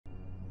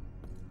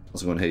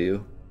was going to hit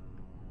you.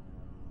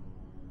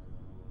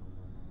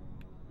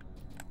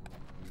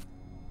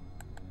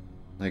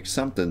 Like,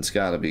 something's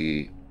gotta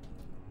be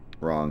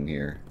wrong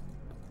here.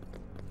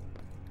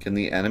 Can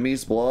the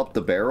enemies blow up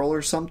the barrel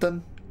or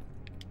something?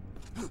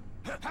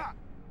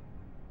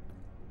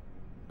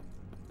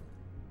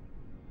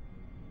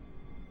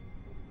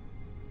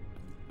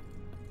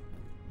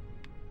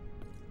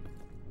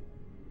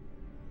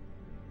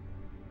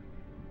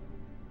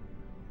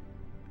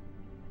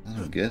 I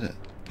don't get it.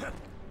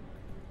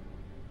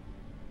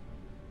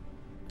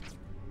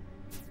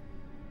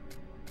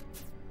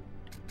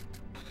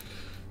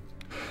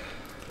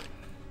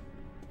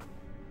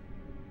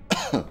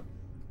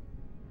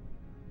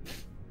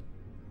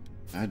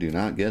 I do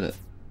not get it.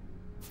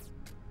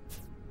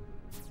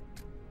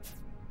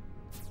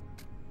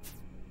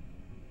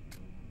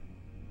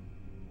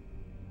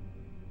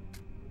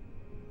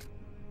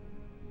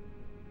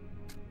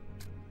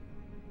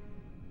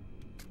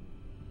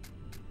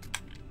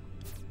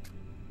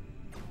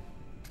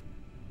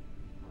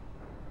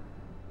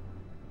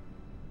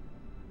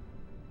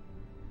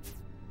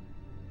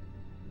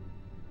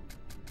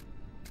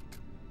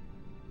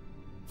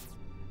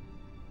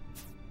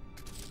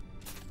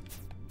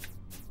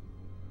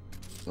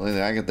 The only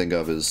thing I can think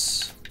of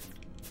is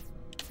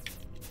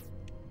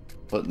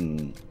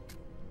putting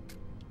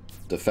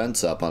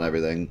defense up on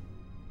everything.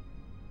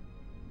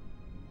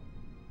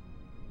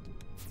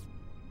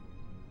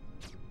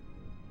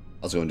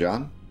 How's it going,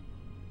 John?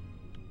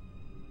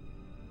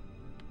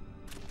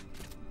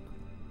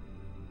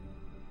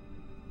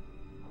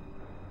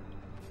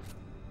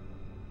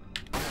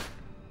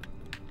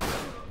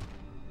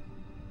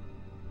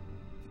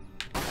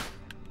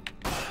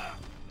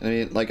 I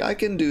mean, like, I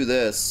can do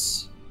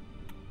this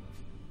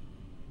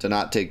to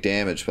not take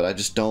damage, but I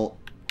just don't...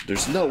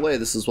 There's no way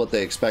this is what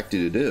they expect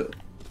you to do,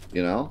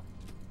 you know?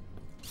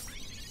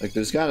 Like,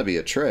 there's gotta be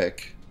a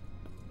trick.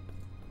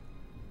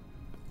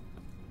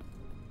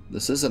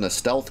 This isn't a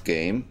stealth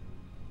game.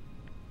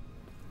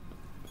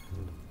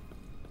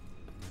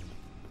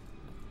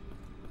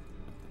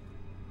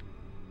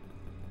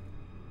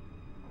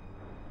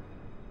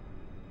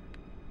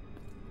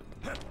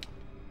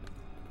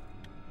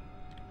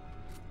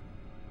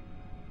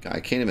 I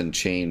can't even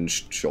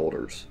change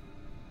shoulders.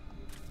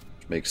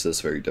 Which makes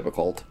this very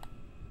difficult.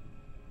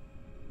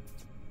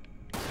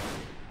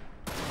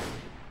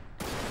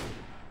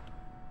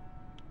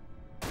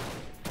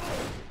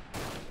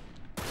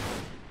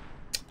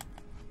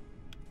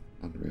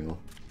 Unreal.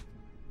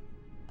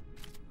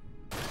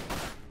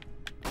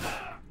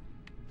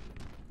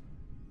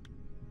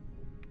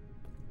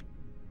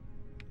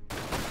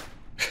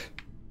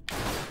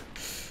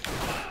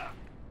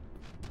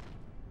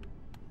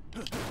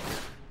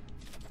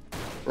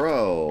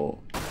 Bro.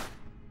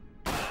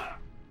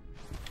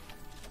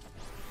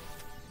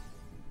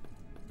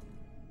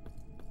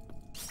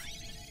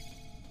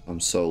 I'm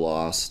so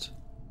lost.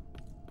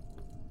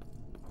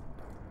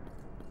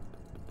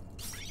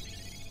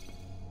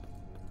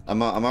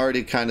 I'm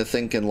already kind of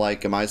thinking,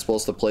 like, am I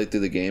supposed to play through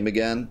the game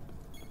again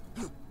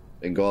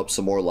and go up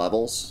some more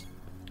levels?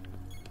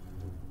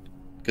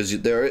 Because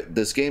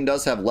this game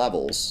does have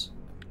levels.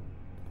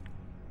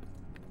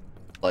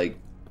 Like,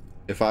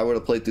 if I were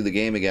to play through the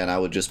game again, I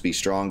would just be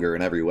stronger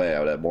in every way. I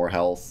would have more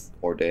health,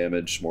 more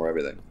damage, more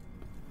everything.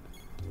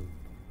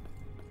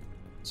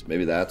 So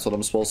maybe that's what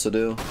I'm supposed to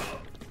do.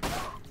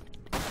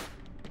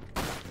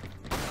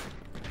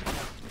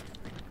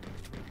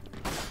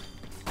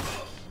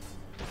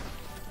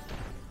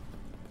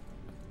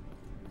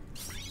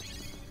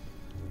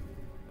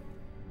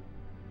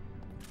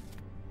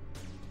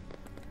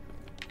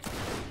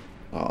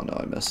 Oh no,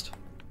 I missed.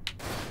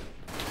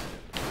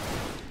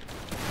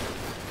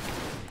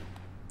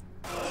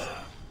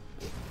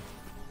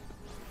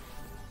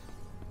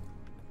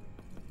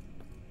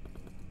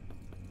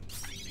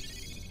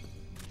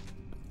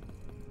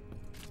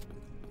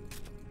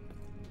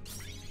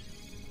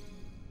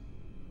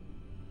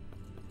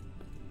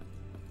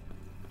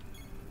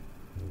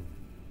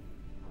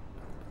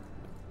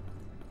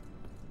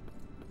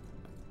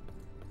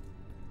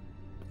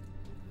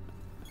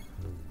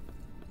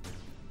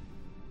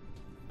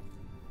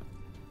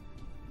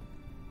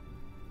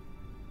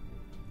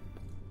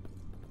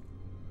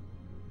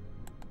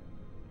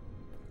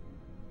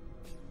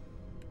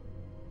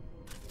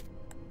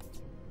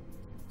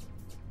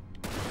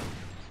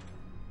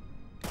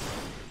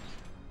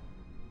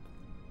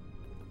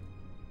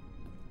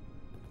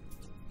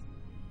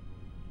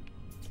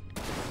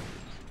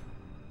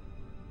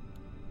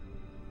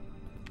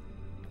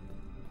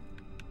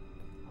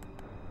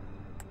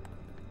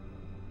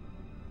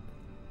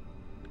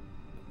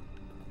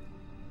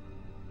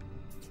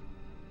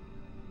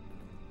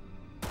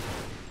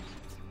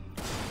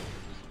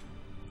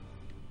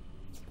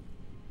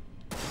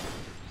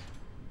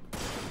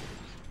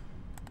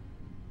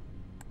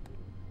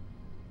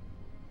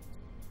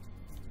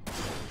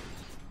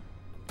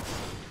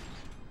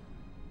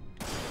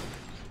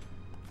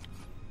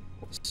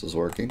 This is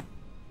working.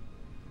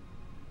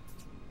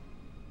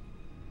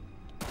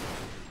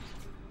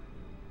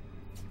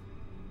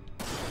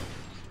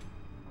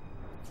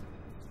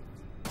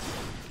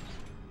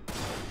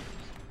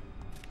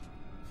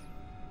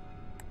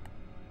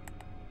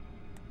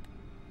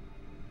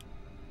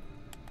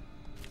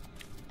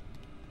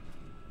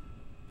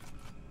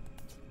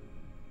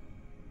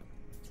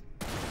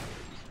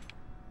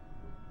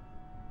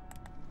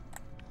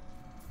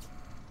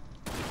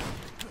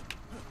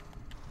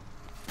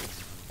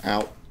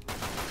 Ow.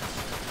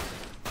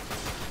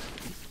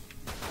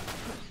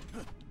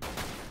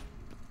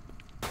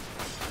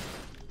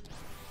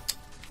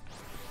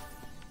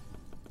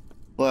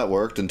 Well, that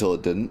worked until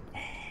it didn't.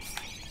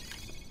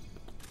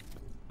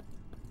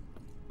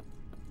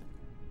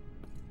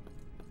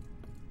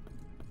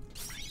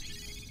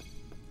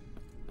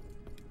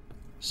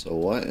 So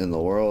what in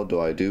the world do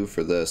I do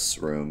for this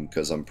room?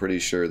 Because I'm pretty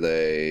sure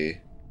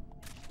they...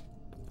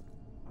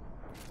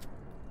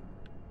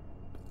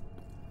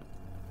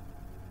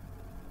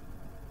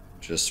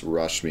 just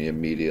rush me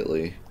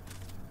immediately.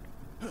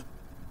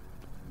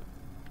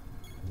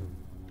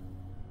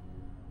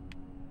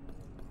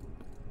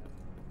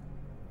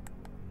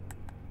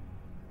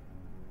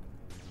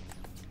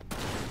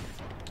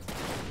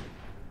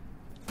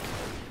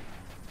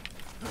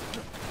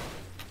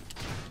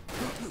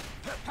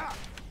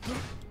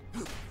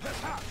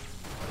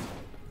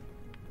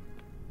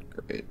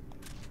 Great.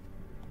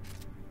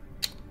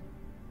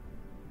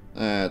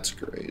 That's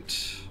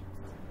great.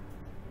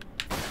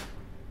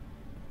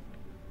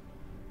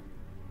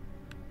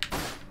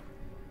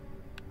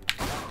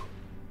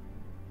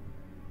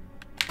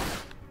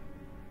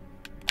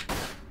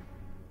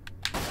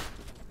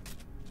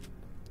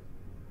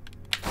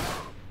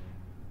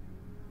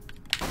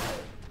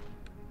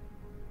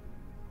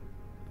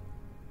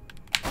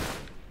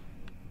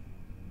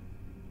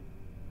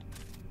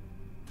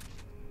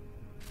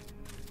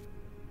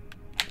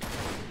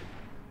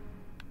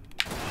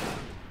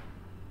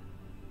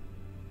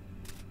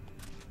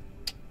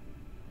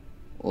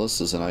 Well,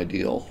 this isn't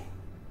ideal.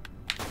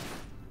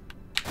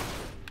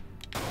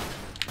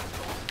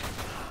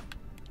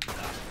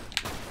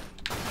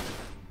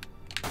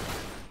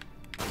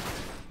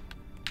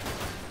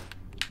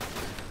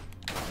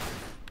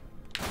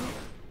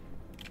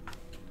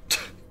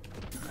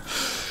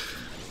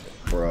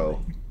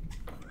 Bro.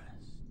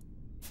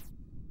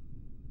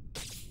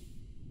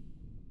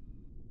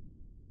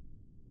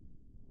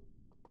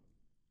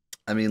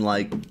 I mean,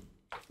 like,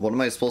 what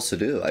am I supposed to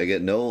do? I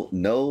get no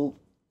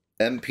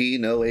MP,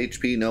 no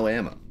HP, no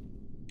ammo.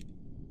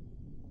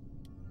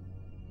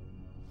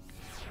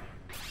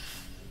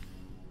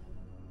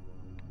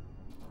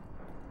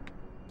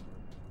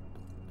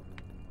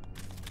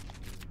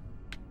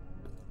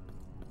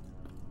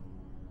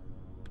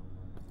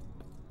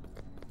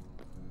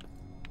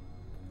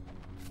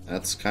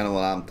 That's kind of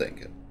what I'm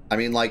thinking. I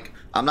mean, like,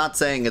 I'm not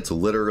saying it's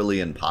literally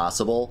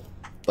impossible,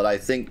 but I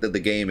think that the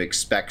game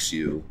expects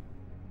you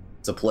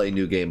to play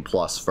New Game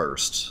Plus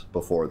first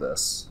before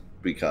this,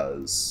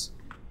 because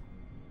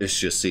this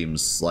just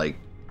seems like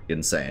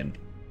insane.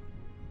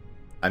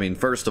 I mean,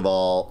 first of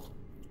all,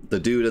 the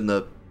dude in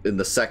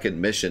the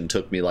second mission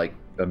took me like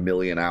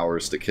 1,000,000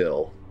 hours to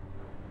kill,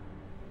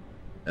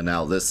 and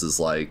now this is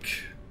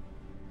like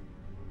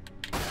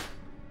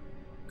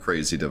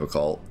crazy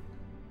difficult.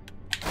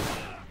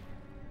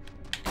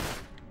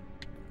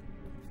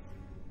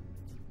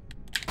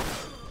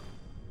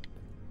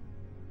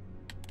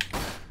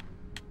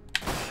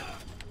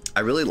 I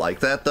really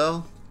like that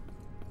though.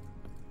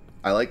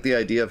 I like the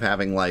idea of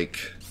having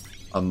like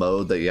a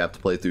mode that you have to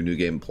play through New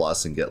Game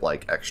Plus and get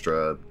like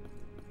extra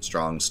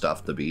strong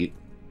stuff to beat.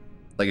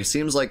 Like, it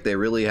seems like they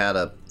really had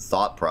a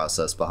thought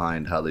process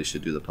behind how they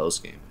should do the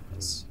post game.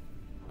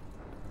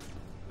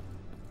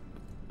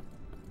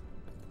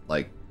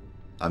 Like,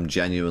 I'm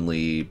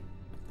genuinely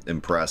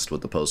impressed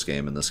with the post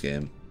game in this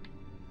game.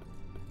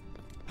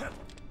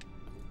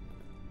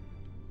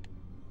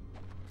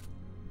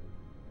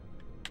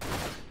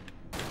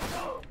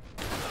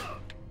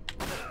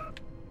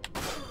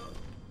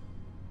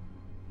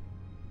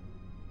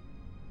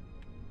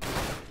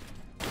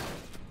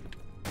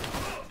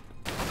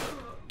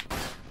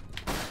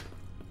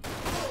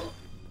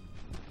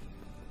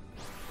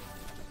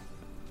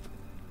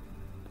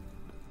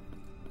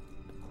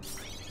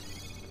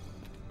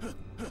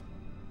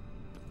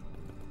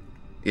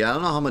 Yeah, I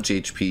don't know how much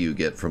HP you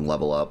get from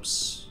level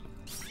ups.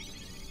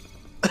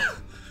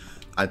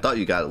 I thought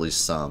you got at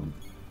least some.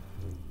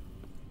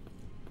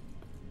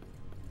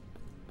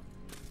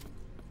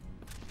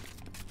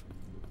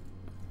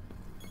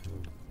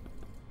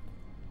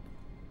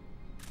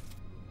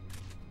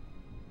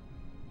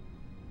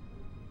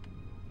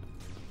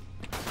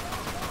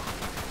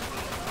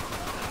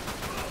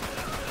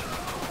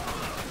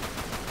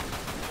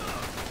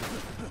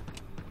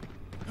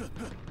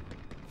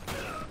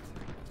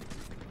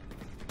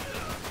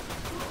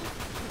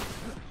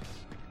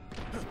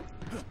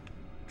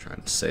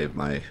 Trying to save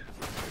my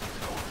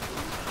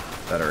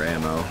better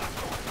ammo.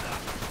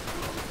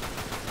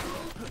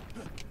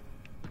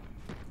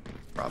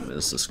 Problem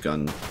is, this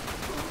gun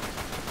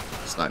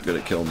is not good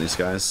at killing these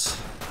guys.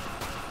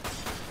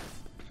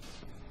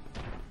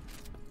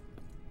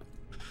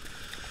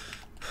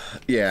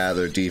 Yeah,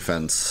 their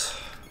defense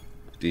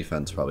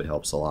probably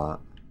helps a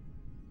lot.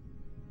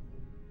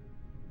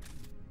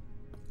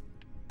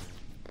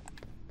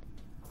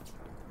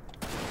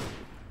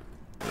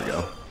 There we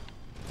go.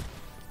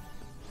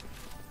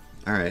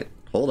 Alright,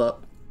 hold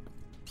up.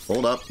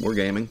 Hold up, we're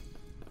gaming.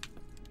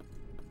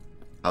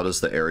 How does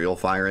the aerial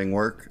firing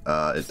work?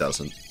 It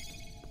doesn't.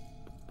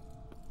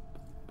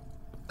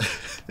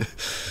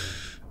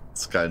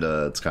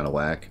 it's kind of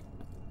whack.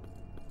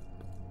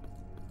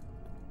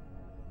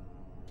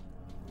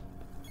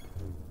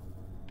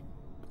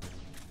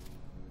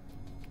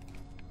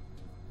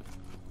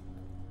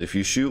 If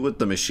you shoot with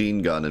the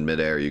machine gun in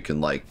midair, you can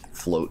like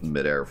float in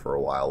midair for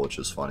a while, which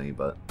is funny,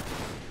 but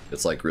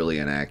it's like really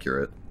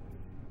inaccurate.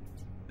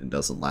 It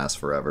doesn't last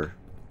forever.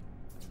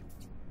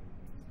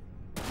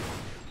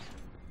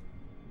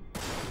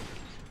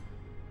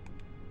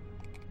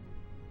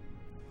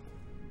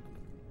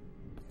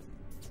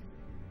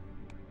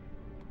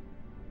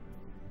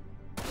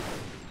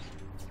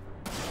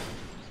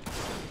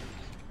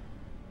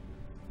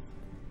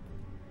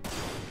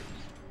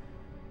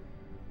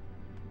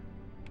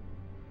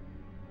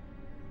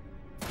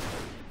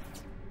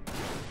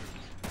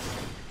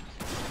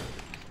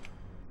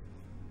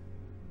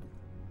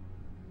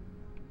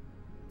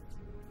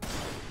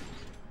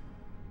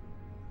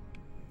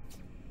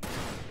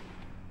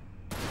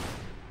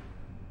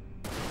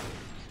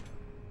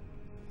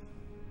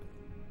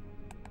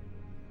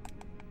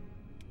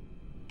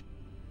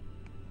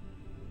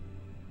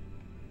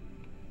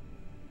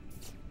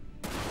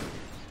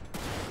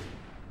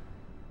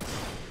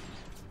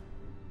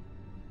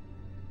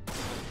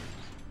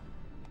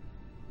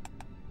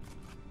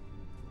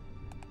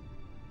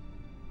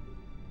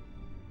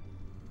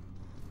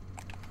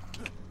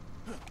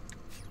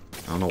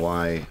 I don't know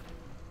why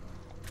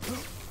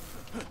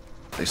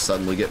they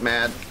suddenly get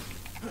mad.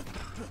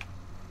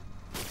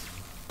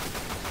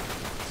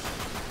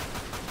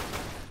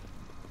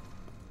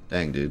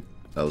 Dang, dude.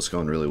 That was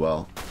going really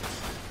well.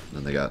 And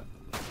then they got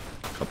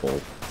a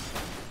couple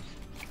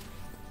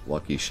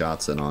lucky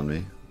shots in on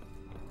me.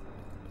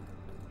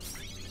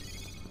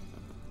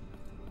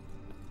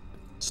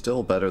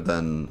 Still better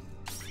than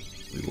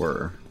we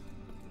were.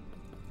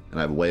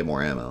 And I have way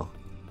more ammo.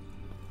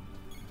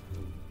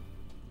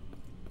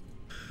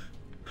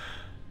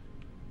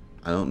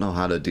 I don't know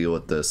how to deal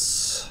with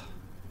this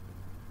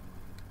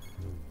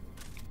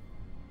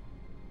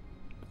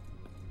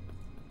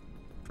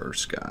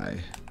first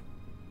guy.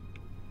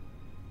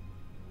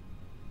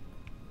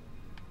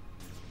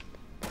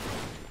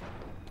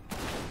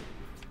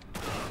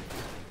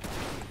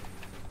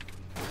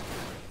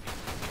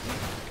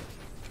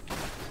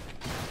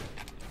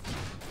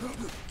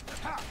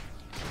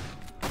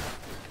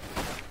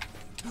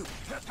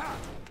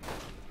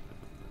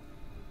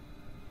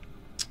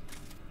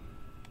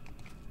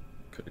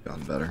 Could have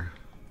gone better.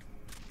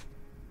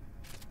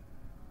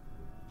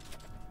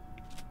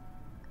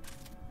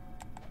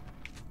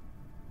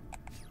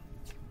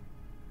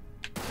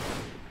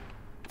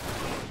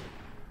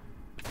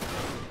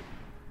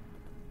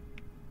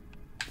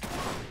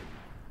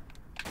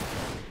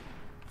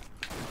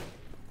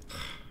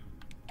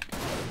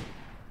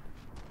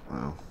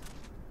 Wow.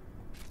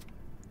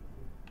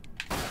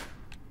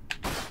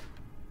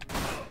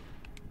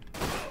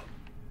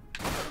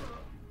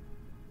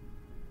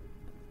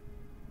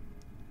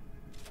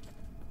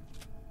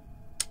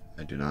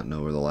 I do not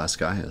know where the last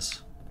guy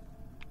is.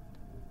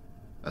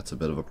 That's a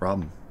bit of a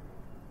problem.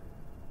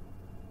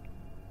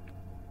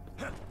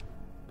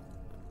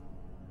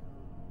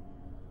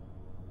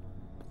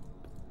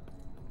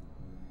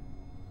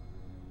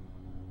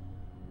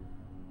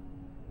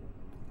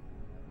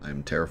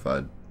 I'm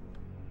terrified.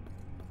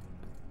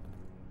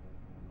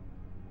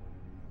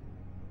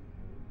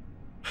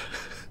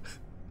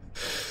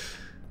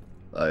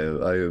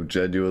 I am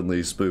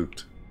genuinely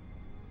spooked.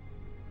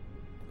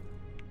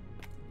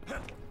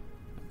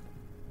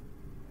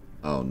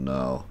 Oh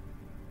no.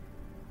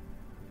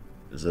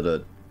 Is it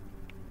a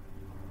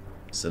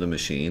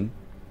machine?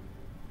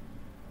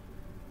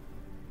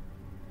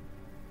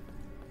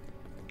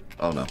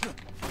 Oh no.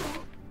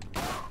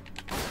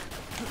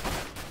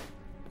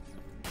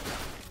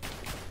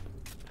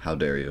 How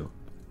dare you?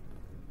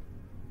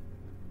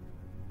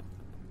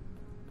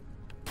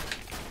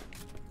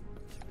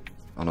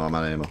 Oh no, I'm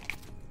out of ammo.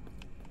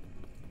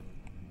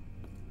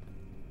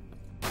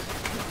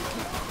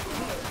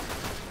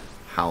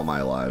 How am I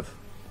alive?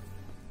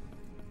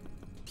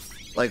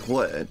 Like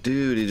what?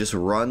 Dude, he just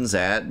runs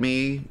at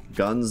me,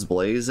 guns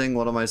blazing.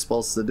 What am I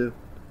supposed to do?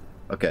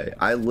 Okay,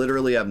 I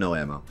literally have no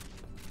ammo.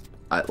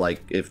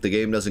 Like, if the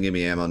game doesn't give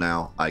me ammo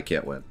now, I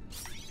can't win.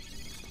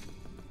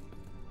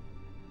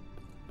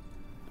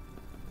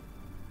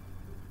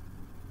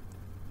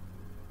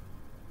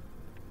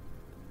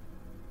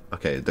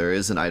 Okay, there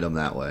is an item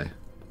that way.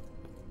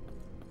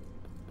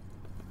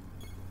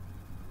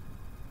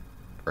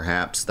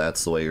 Perhaps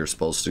that's the way you're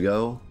supposed to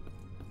go.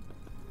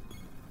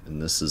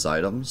 And this is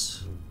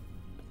items.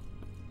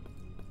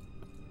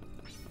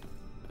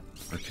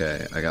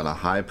 Okay, I got a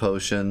high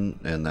potion,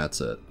 and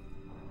that's it.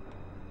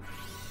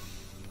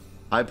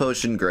 High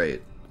potion,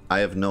 great. I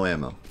have no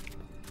ammo.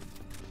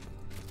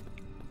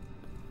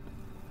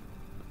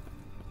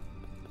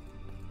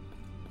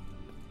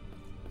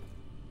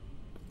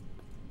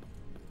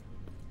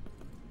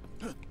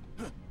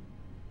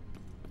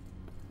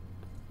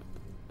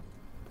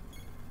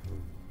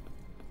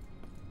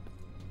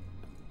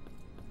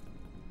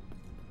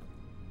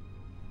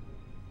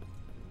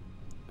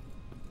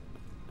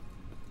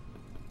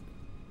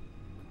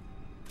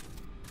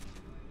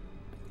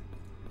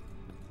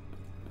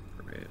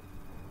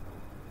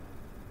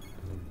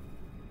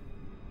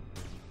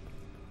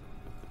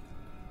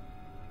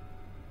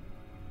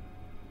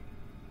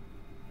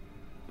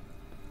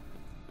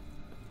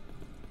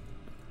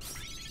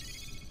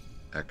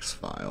 X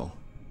file.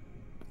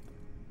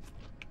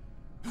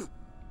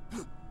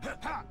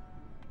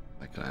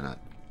 Why can I not?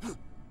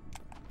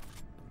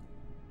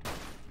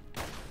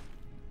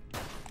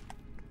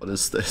 What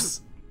is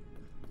this?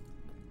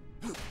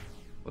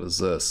 What is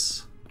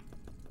this?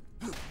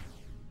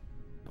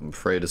 I'm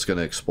afraid it's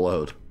gonna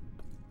explode.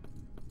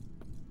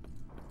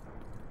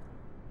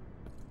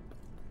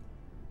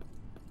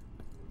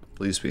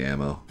 Please be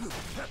ammo.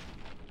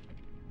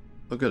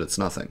 Oh good, it's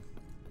nothing.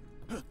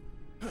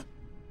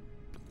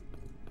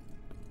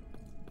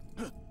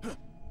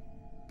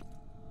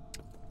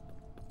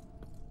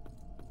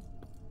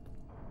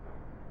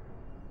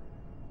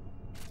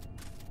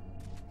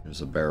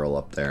 There's a barrel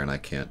up there and I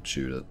can't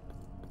shoot it.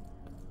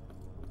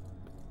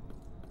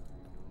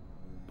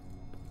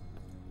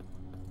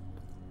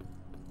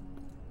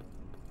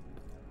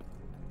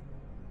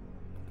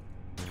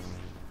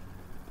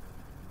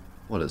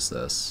 What is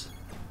this?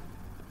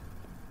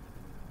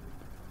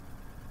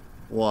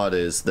 What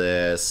is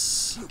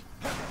this?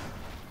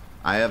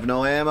 I have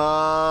no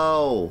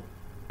ammo!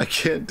 I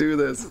can't do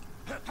this.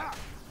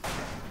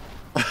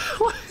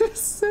 What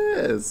is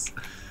this?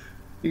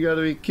 You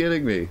gotta be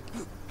kidding me.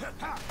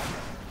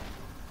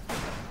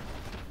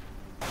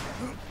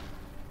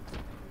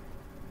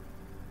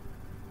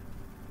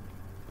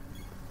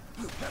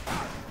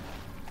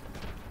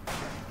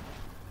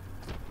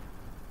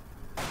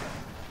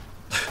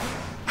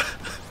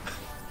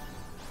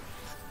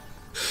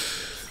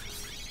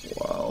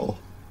 Wow.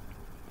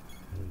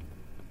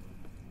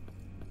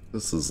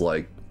 This is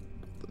like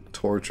the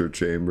torture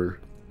chamber.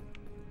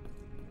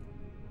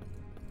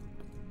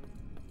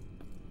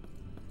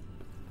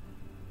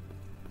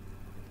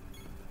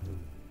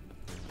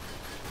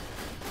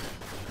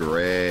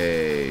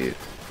 Great.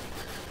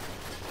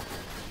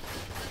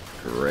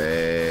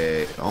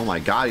 Great. Oh my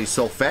god, he's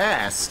so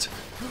fast.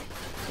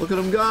 Look at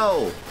him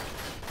go.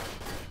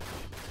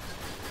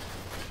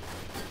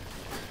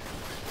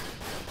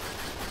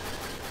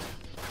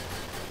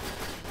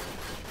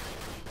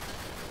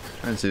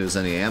 Trying to see if there's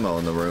any ammo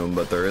in the room,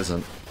 but there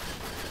isn't.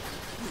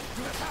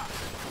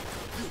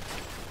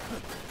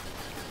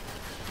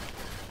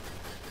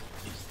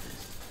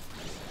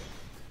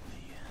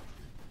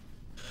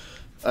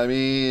 I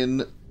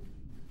mean,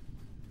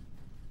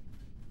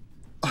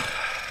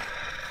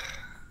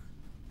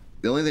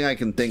 the only thing I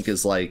can think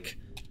is like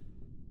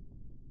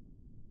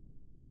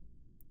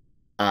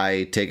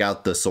I take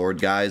out the sword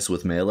guys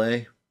with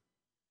melee.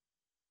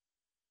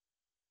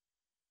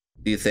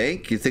 Do you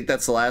think? You think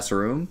that's the last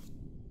room?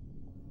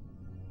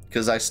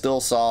 Because I still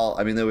saw,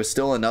 I mean, there was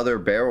still another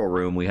barrel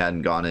room we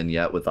hadn't gone in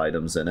yet with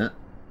items in it.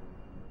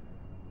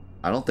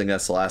 I don't think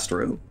that's the last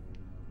room.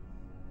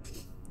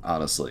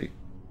 Honestly.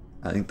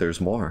 I think there's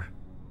more.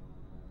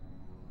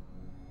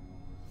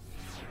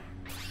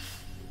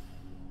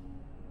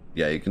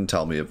 Yeah, you can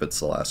tell me if it's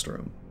the last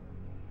room.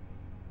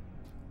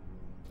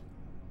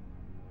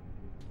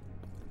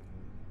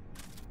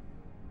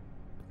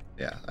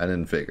 Yeah, I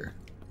didn't figure.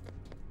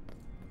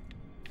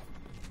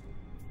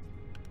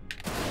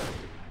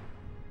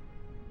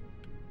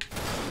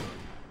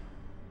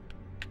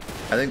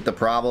 I think the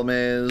problem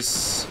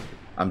is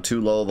I'm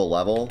too low of a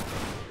level,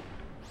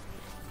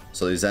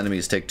 so these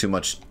enemies take too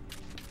much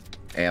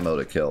ammo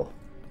to kill.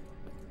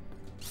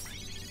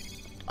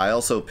 I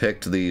also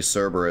picked the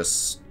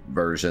Cerberus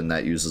version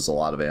that uses a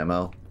lot of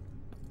ammo,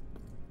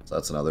 so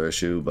that's another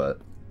issue, but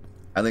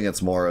I think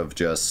it's more of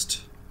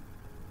just...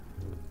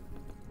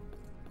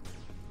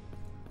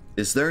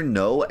 Is there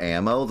no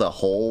ammo the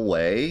whole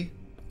way?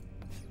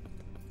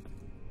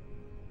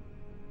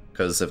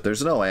 Because if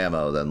there's no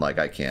ammo, then like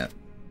I can't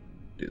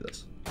do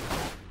this,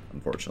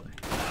 unfortunately.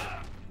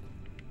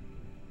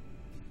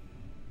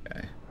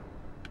 Okay.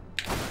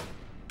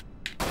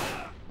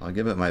 I'll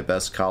give it my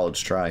best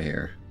college try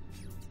here.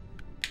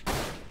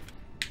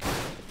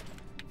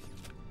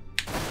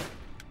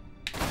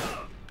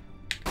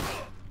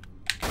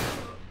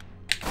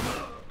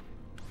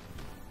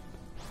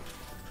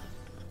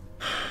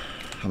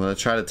 I'm gonna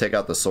try to take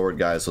out the sword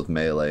guys with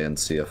melee and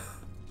see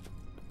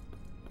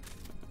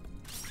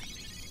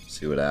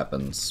what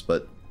happens,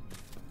 but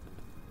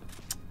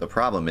the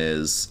problem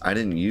is I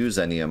didn't use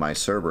any of my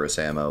Cerberus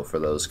ammo for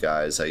those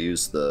guys. I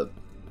used the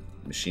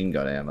machine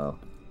gun ammo.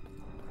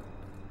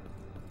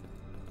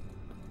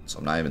 So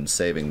I'm not even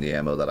saving the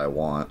ammo that I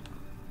want.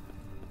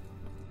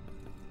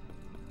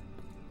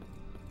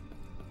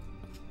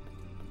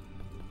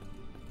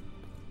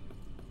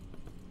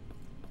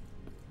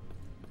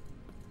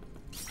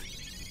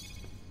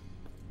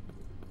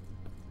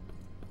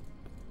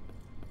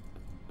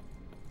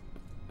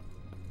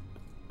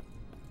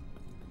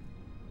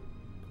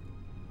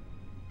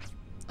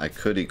 I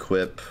could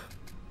equip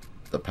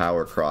the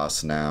power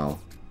cross now.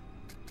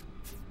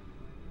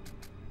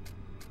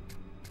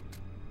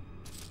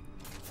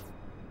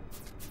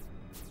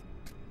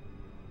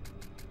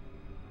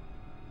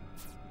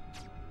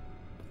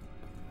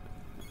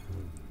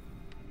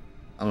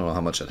 I don't know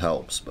how much it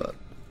helps, but...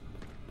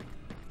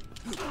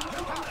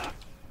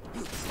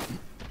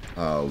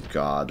 Oh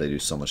god, they do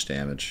so much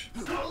damage.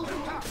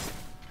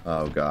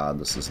 Oh god,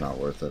 this is not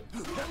worth it.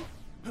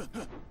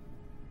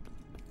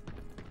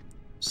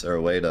 Is there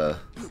a way to...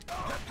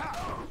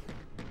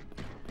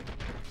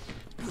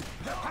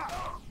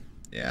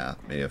 Yeah,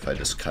 maybe if I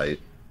just kite.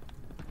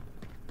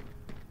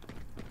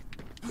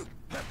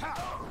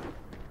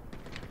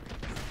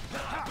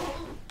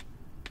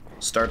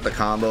 Start the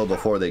combo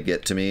before they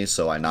get to me,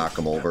 so I knock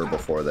them over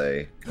before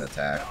they can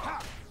attack.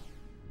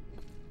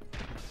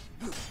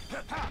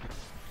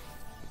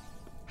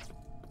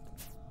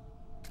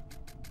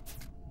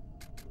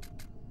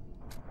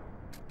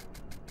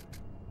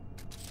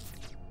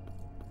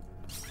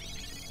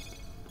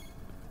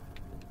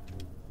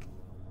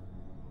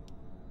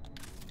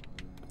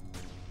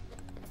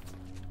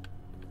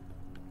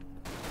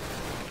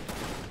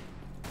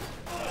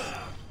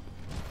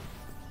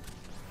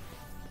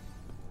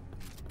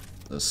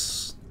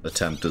 This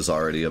attempt is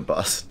already a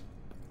bust.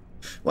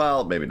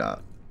 Well, maybe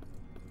not.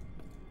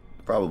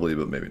 Probably,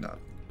 but maybe not.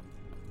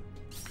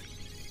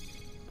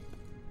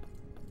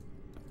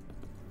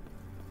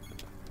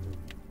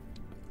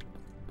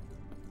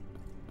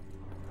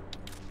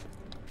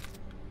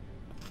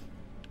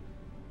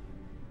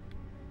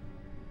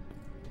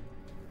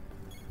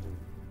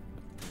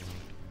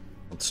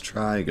 Let's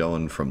try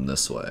going from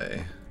this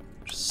way.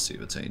 Just see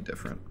if it's any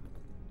different.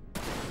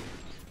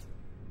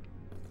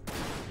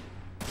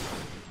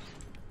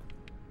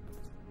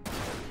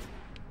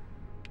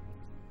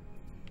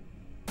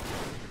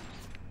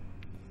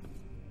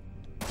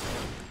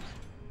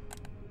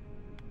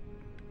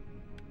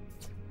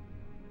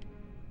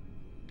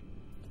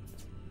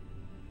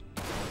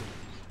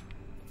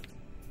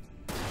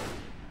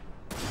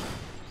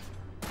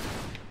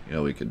 You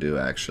know, we could do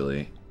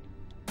actually.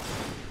 Could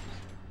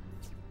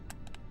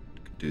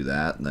do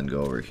that and then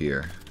go over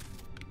here.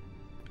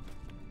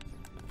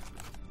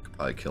 Could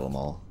probably kill them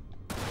all.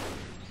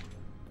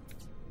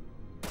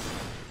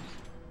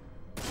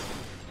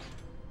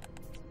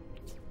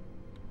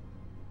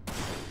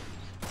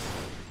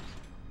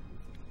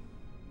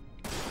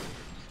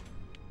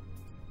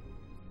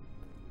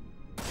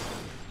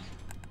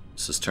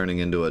 This is turning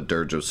into a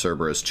Dirge of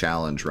Cerberus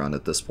challenge run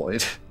at this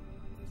point.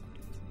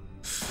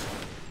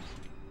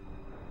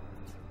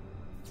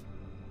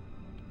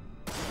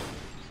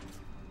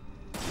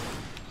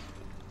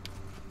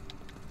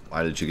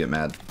 Why did you get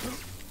mad?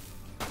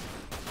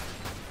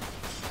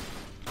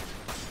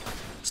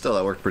 Still,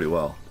 that worked pretty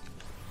well.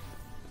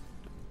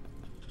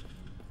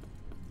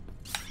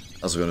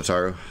 How's it going,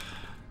 Taru?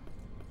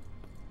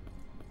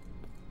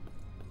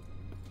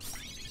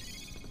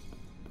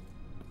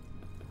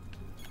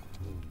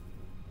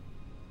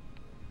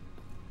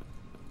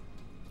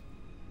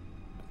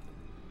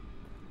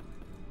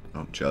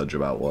 Don't judge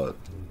about what.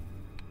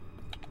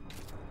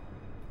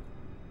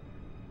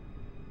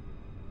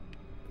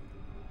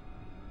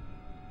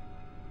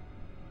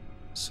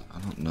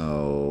 I don't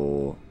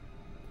know.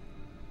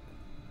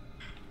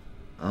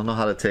 I don't know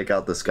how to take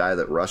out this guy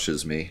that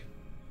rushes me.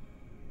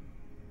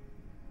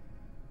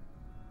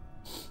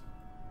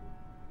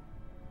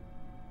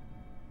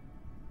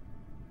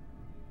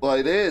 Well,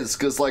 it is,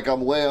 because, like,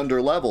 I'm way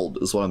under-leveled,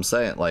 is what I'm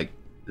saying. Like,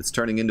 it's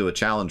turning into a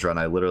challenge run.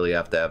 I literally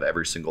have to have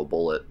every single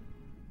bullet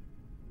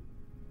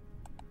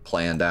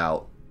planned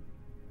out,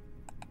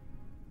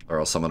 or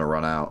else I'm gonna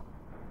run out.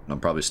 And I'm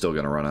probably still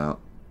gonna run out.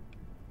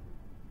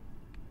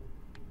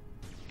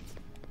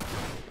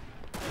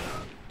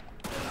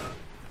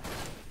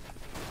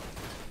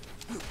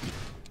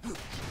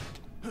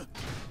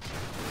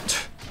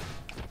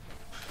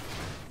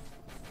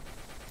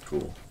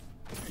 Cool.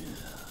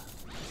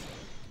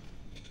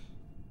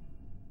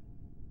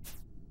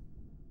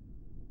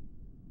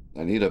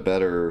 I need a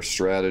better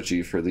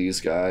strategy for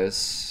these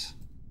guys.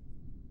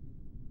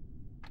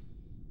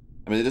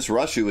 I mean, they just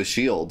rush you with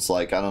shields.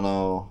 Like, I don't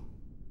know.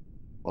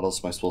 What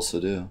else am I supposed to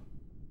do?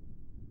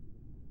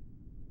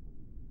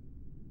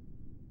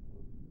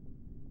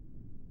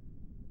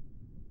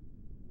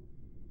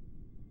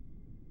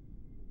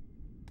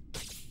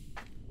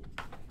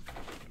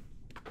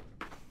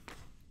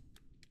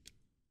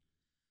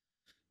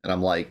 And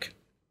I'm like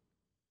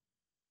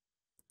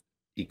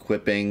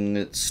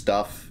equipping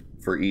stuff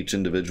for each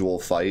individual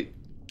fight.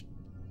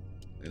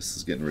 This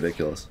is getting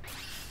ridiculous.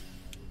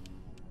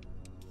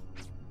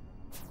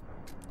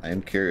 I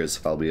am curious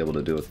if I'll be able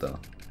to do it though.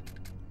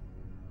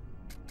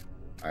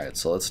 Alright,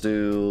 so let's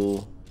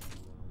do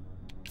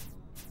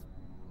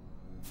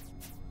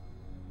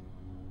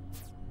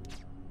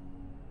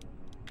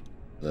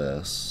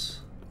this.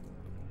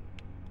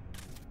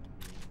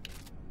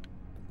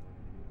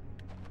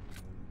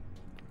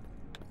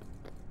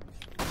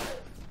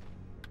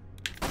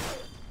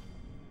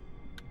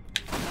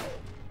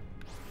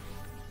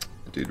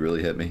 Dude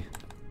really hit me.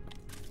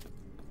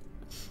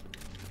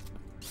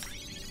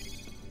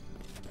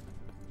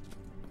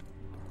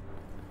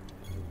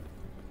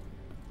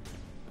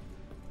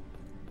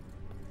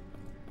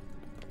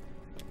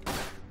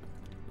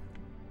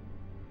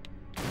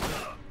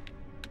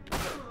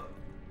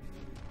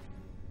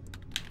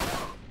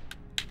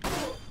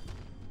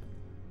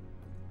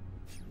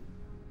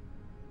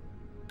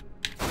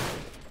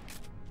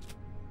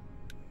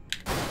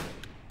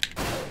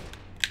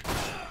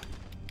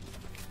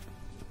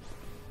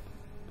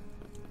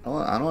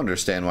 I don't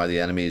understand why the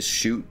enemies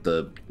shoot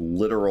the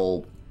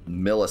literal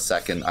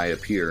millisecond I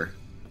appear.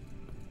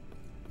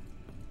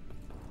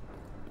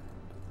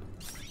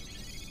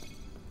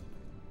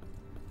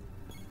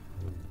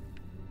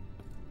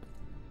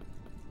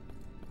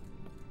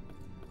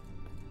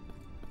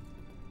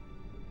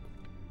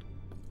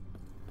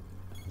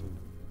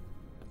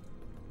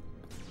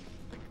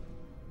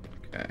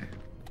 Okay.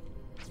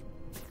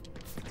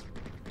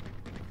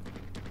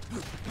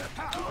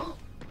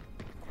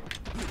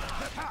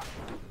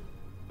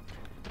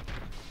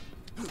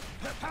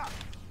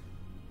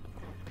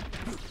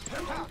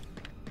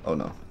 Oh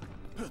no.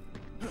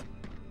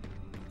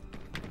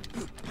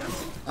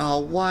 Oh,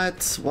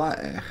 what?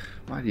 Why?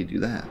 Why do you do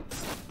that?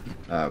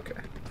 Okay.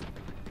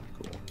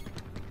 Cool.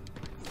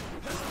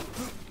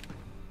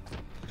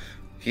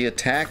 He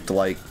attacked,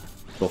 like,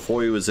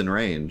 before he was in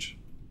range.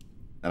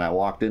 And I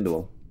walked into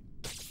him.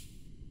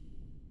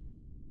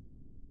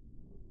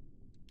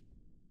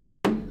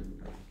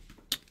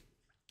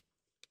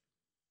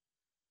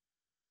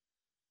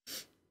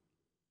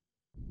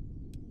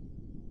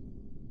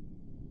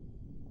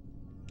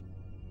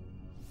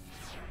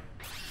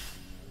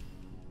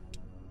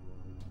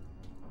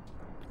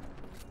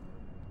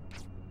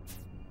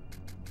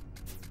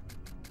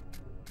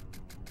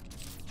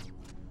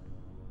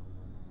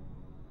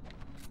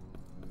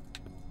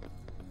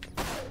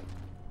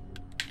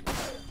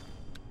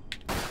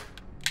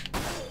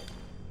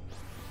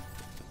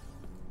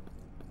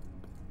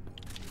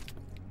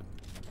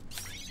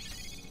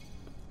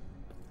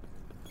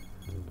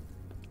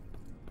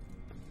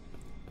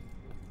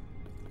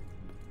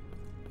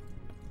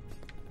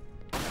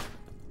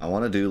 I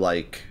want to do,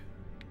 like,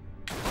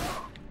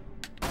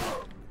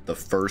 the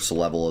first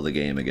level of the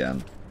game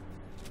again.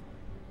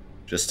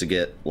 Just to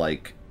get,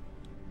 like,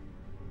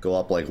 go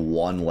up, like,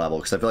 one level.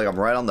 Because I feel like I'm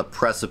right on the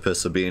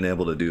precipice of being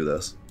able to do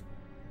this.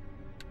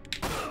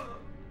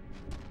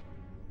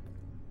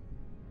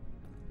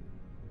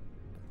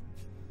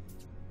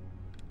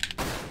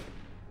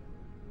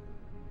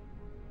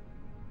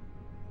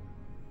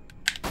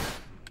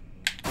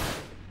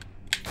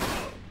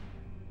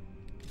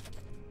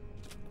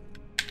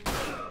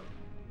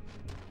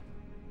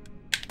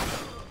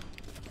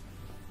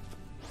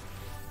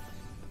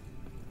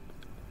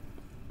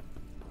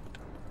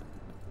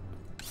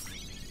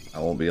 I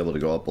won't be able to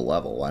go up a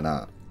level. Why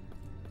not?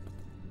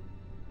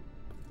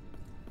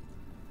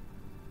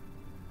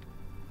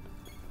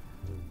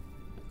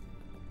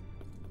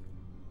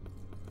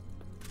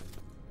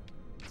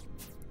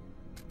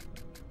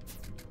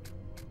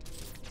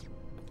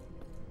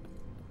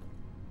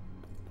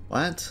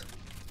 What?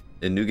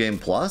 In New Game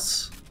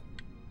Plus?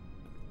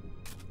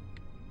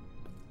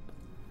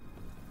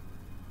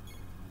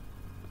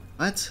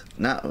 What?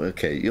 No,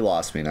 okay, you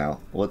lost me now.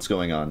 What's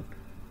going on?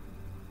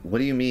 What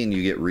do you mean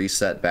you get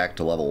reset back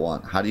to level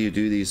 1? How do you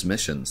do these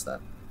missions then?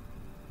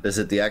 Is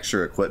it the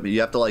extra equipment? You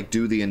have to, like,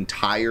 do the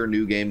entire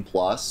New Game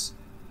Plus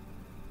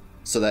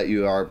so that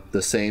you are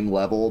the same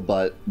level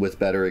but with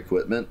better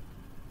equipment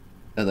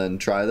and then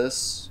try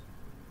this?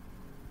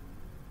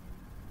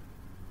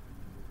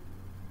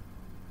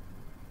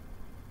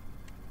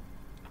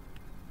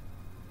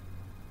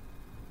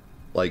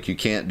 Like, you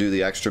can't do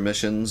the extra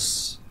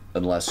missions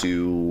unless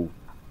you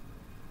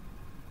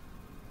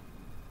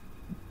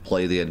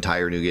play the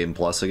entire New Game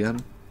Plus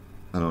again?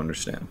 I don't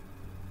understand.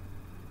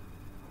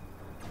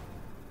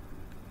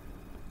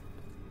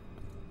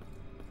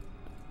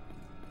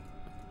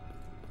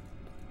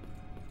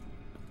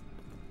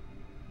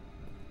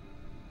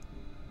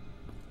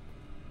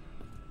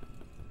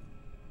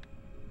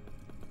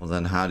 Well,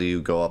 then how do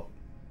you go up?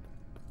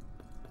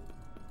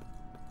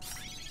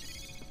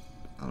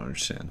 I don't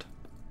understand.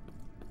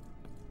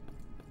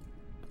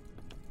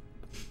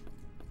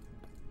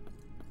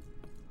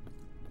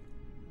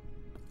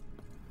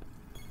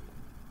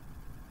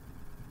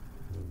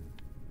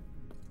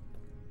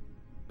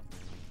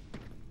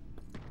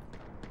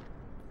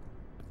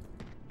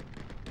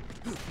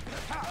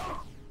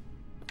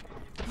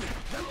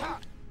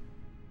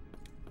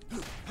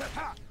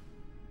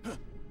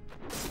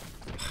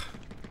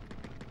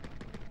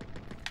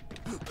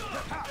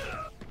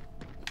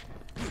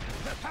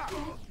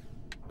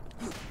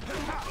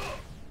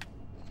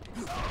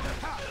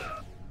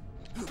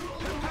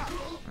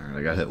 Alright,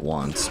 I got hit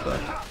once, but...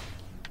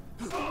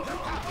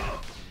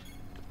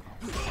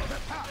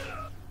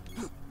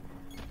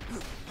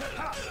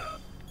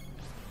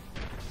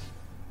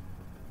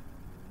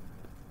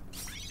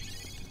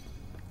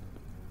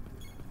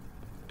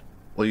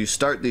 Well, you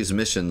start these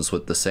missions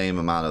with the same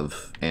amount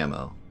of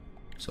ammo,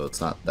 so it's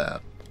not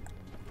that.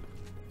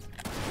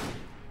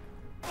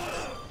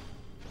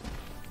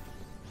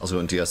 Also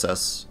in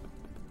TSS?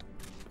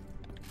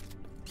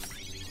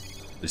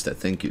 At least I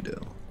think you do.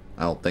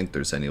 I don't think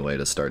there's any way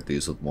to start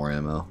these with more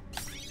ammo.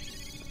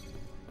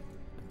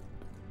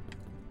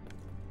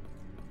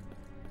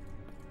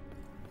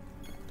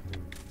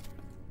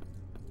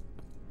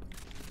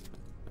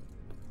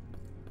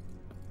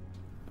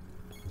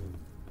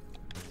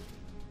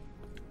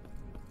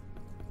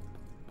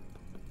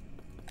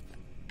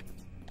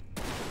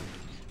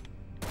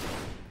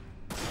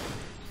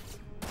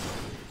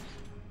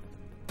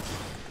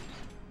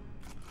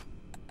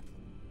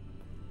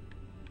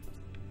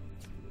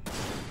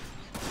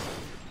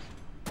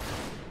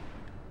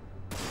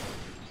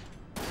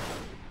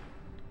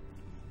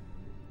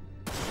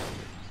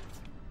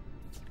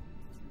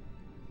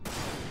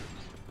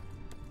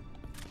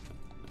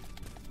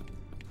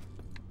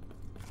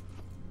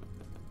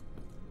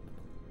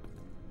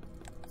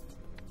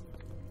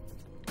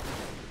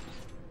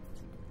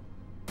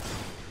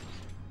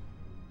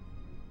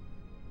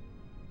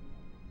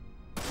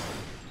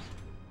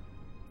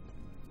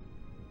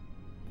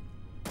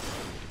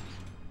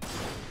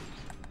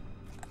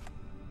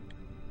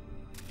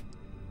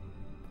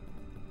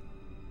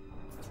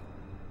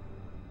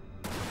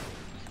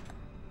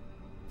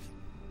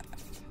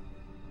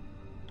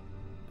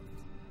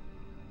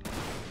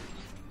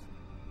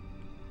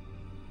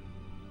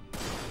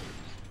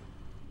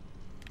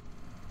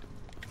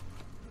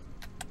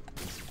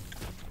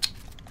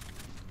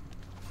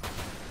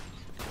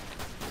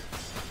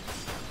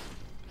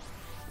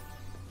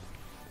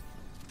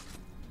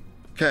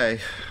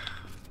 Okay.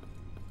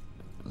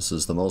 This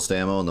is the most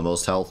ammo and the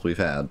most health we've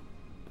had.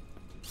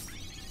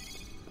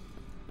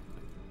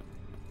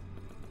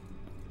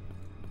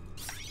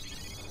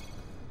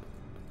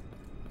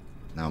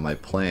 Now my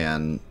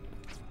plan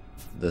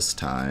this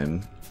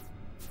time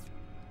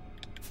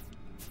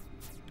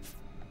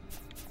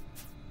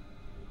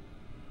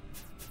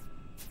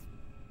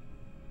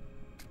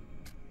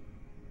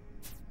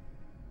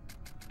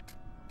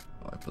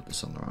I put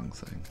this on the wrong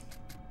thing.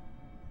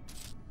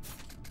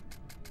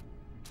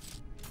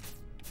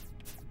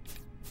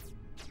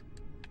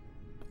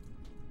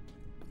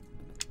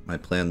 My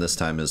plan this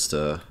time is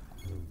to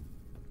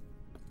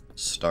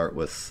start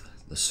with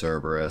the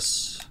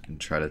Cerberus and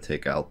try to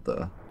take out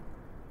the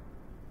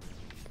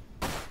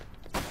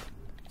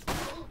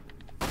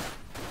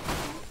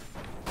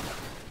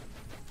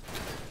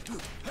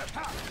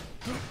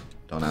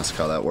don't ask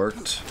how that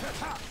worked,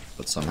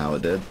 but somehow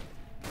it did.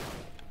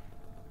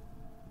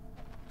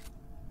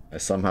 I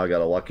somehow got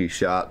a lucky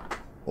shot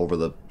over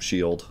the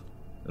shield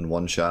in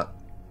one shot.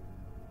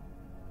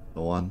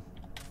 The one.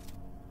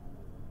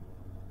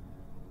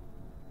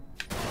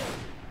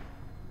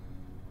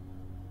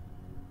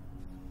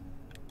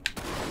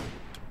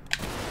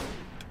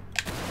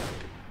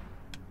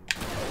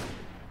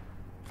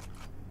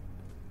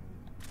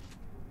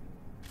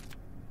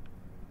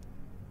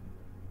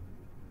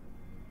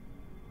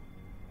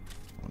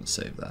 I want to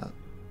save that.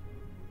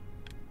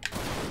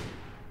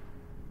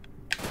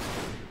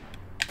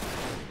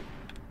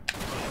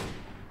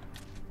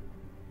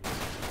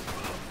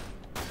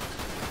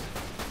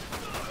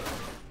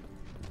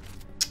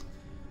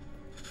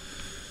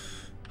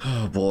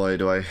 Oh boy,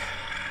 do I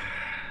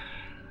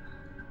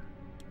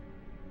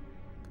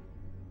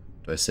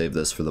save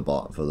this for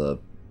the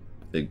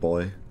big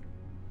boy? I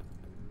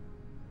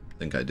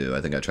think I do.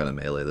 I think I try to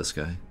melee this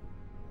guy.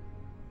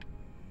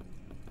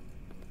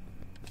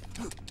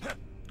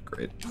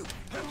 Great.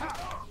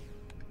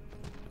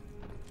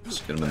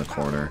 Just get him in the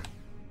corner.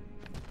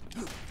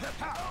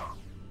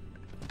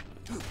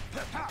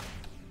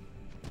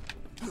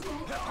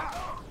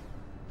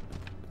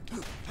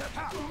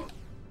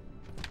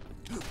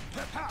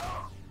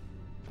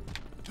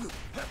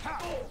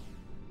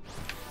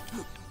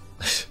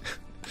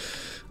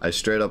 I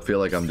straight up feel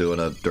like I'm doing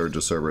a Dirge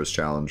of Cerberus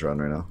challenge run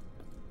right now.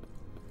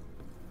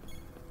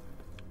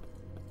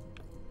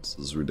 This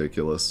is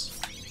ridiculous.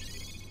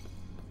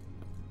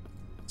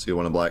 See you,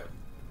 one in black.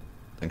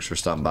 Thanks for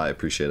stopping by,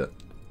 appreciate it.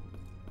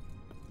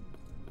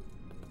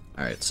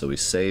 Alright, so we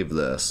save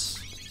this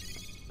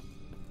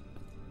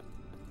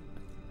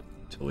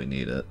till we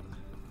need it.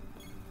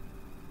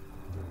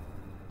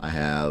 I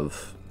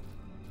have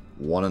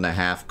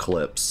 1.5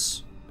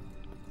 clips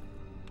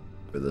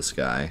for this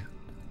guy.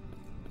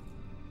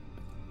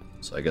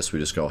 So I guess we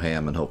just go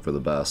ham and hope for the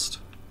best.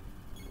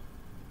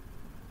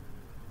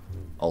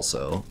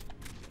 Also,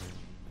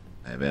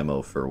 I have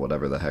ammo for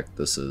whatever the heck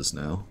this is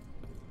now.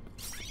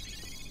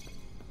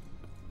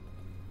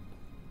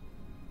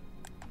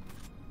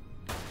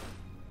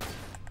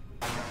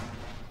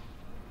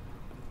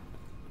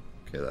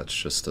 Okay, that's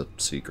just a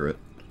secret.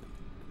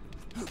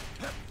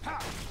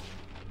 I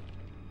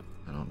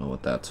don't know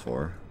what that's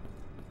for.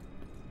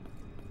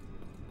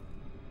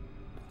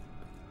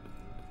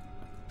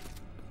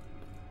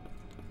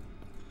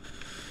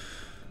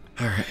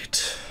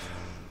 Alright.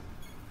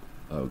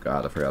 Oh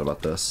god, I forgot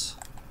about this.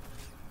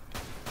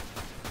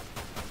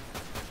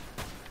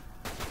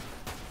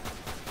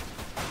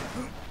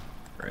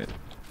 Great.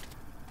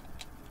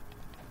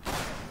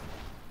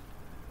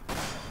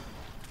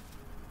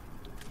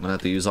 I'm gonna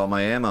have to use all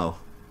my ammo.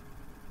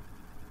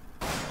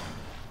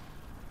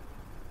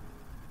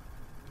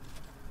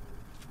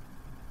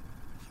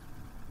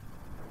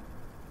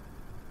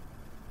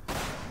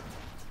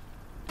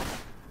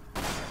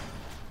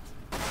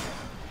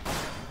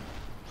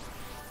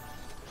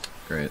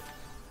 Great.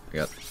 I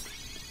got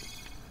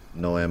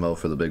no ammo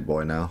for the big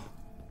boy now.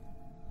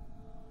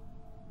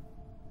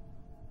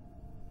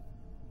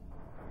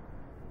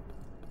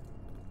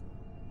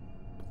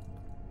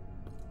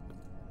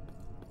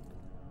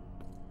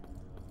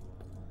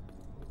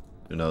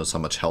 Who knows how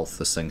much health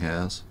this thing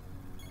has?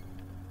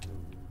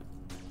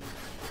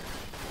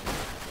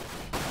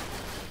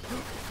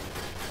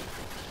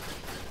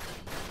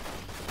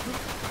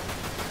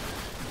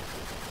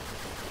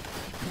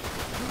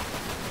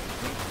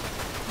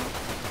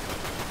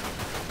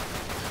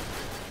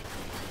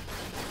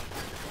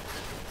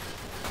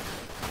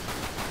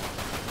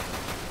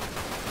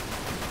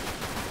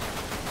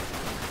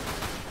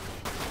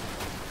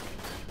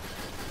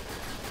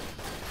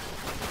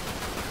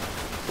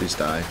 Please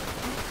die.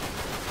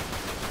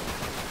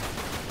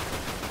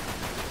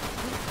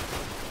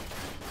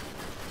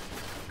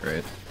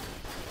 Great.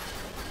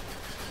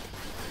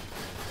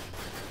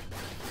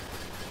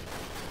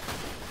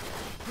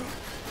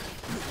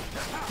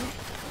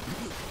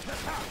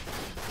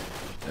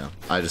 Yeah,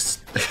 I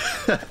just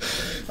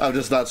I'm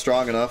just not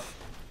strong enough.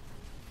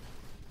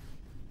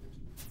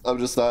 I'm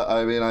just not,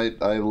 I mean,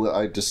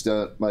 I just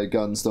my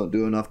guns don't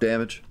do enough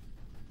damage.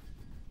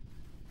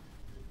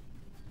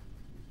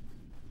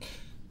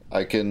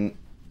 I can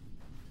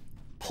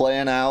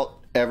plan out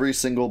every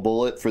single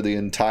bullet for the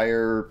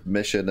entire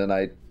mission and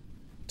I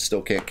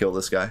still can't kill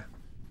this guy.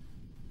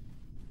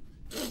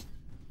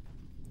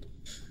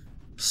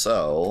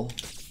 So,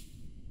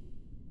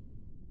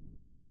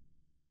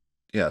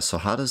 yeah, so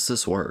how does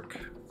this work?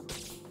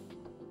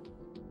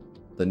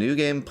 The New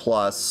Game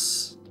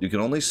Plus, you can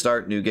only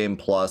start New Game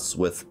Plus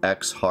with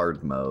X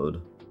hard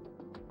mode.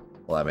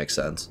 Well, that makes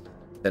sense.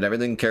 And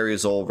everything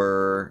carries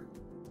over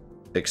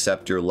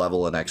except your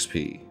level and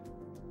XP.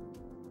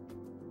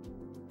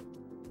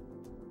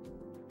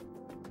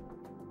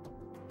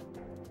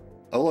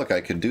 Oh, look,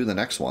 I can do the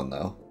next one,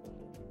 though.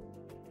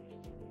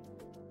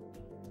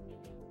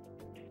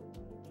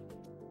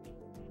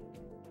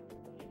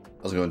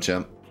 How's it going,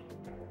 Chimp?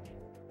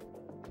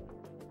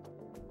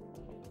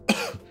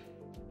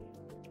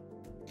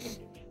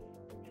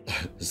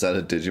 Is that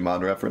a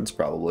Digimon reference?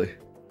 Probably.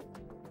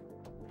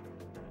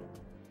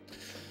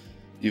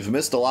 You've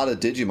missed a lot of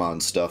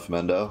Digimon stuff,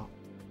 Mendo.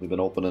 We've been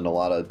opening a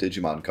lot of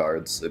Digimon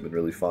cards. They've been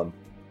really fun.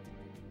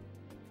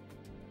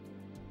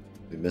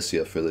 We miss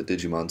you for the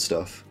Digimon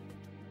stuff.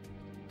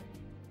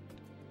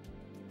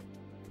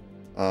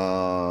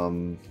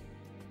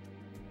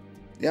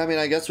 Yeah, I mean,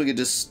 I guess we could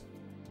just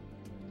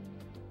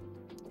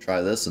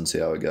try this and see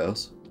how it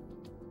goes.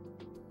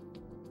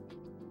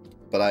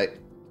 But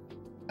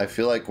I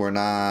feel like we're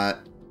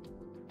not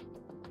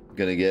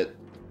gonna get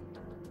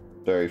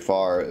very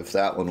far if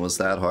that one was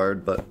that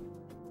hard, but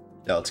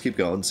yeah, let's keep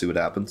going, see what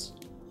happens.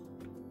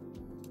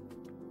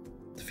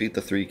 Defeat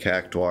the 3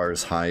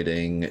 cactuars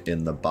hiding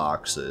in the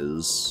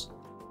boxes,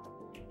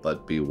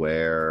 but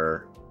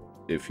beware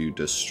if you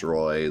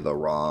destroy the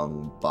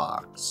wrong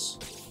box.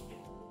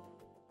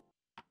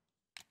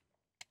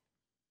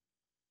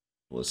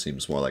 Well, it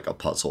seems more like a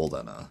puzzle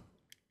than a...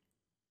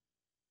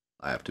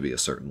 I have to be a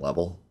certain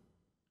level.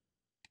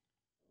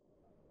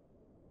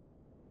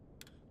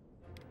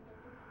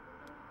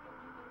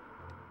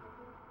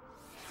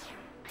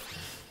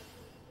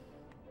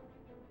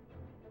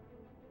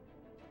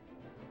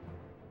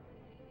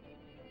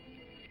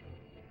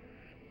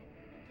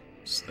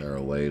 Is there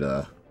a way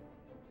to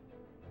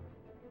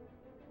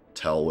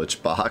tell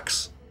which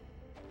box?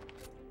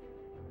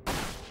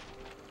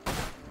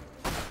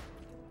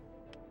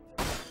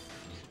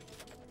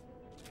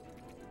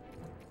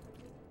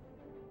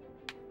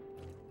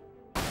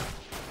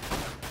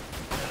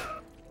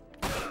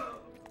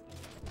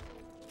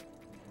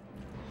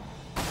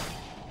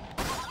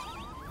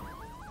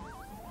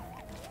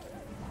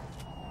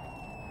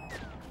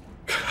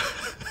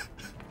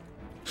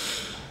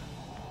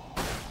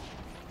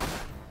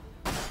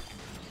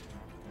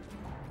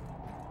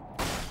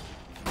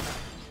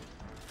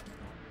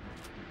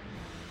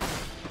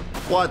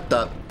 What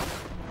the?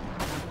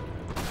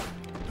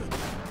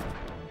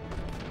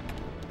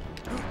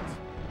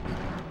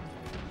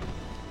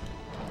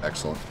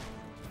 Excellent.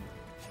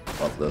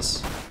 Love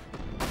this.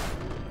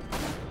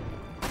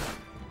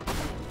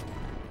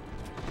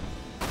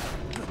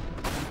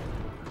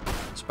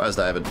 Surprised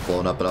I haven't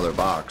blown up another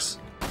box.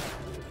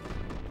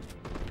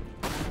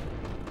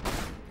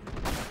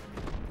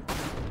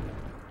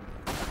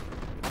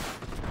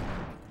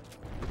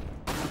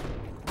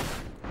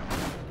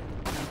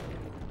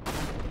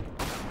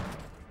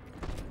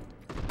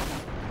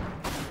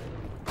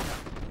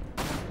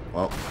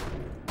 Well,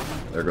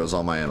 there goes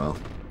all my ammo.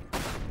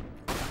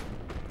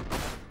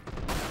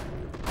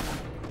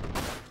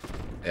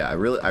 Yeah, I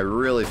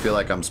really feel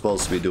like I'm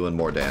supposed to be doing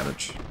more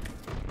damage.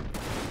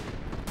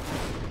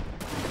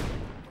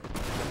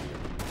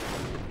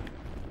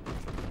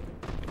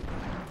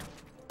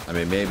 I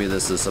mean, maybe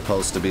this is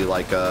supposed to be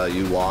like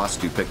you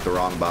lost, you picked the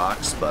wrong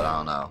box, but I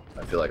don't know.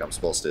 I feel like I'm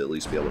supposed to at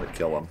least be able to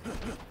kill him.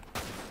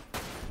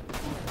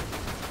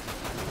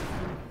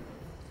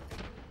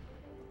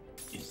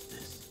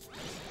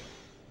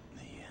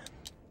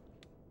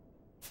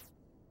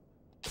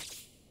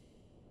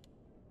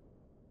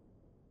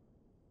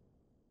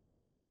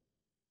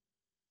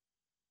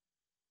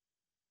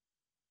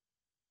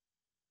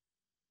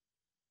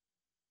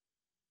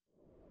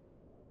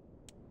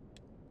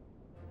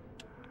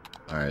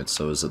 Alright,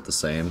 so is it the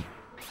same?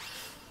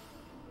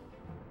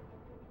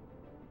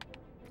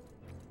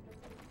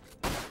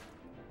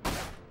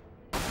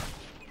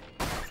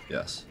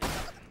 Yes.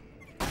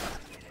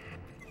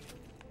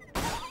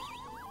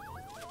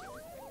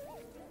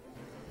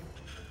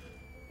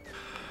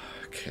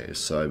 Okay,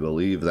 so I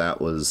believe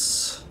that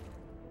was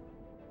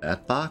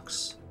that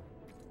box?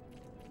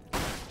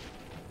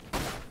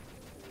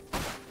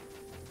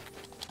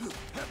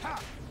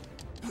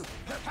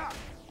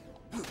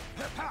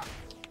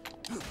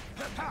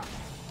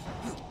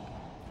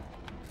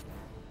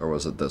 Or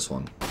was it this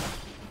one?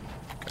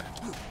 Okay.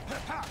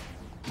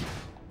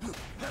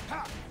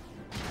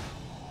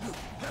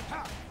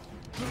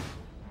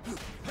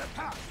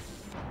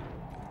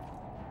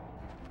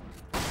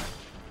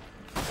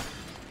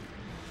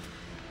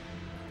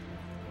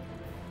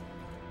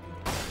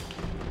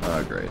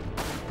 Oh, great.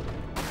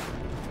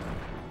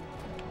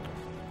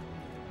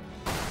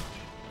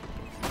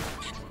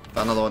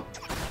 Found another one.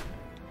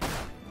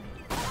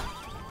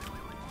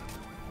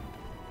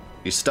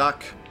 He's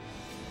stuck.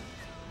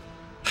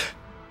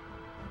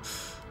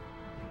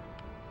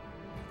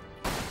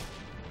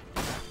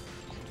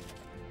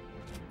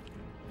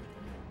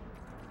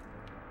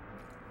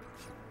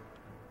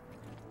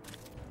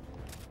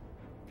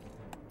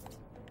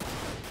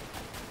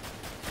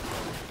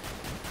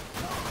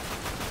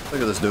 Look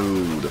at this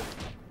dude.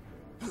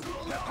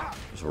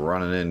 Just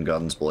running in,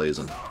 guns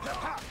blazing.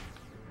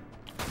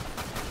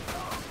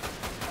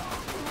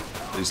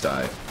 Please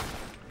die.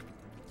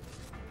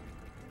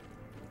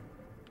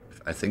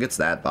 I think it's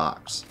that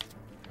box.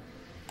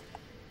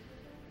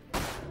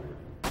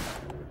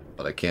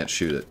 But I can't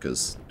shoot it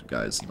because the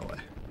guy's in the way.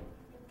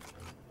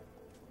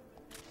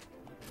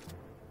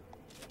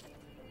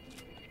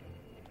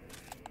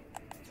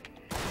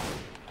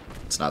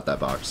 It's not that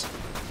box.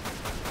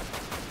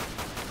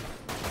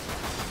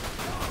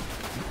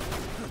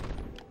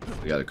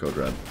 We got a code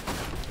red.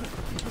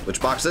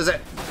 Which box is it?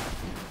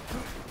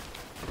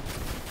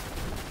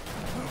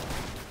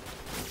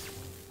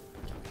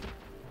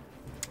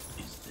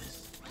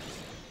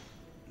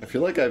 I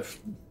feel like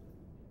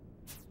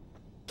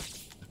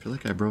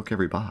I broke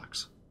every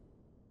box.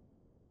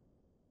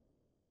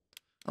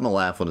 I'm gonna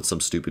laugh when it's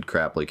some stupid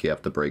crap like you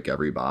have to break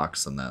every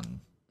box and then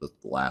the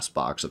last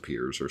box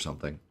appears or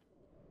something.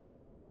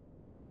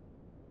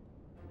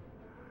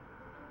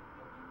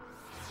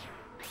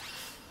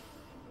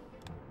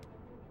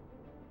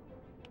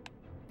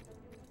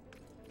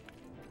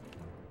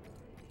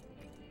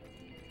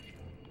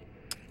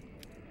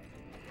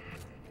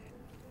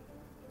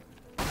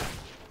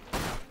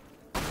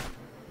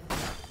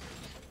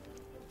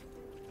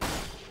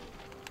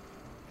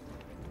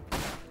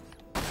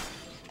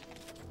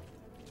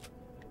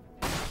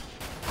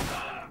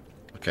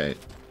 Okay,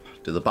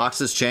 do the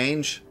boxes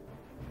change?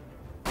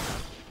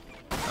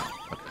 Oh,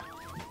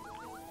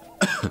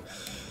 okay.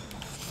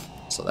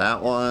 So that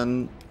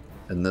one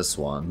and this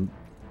one.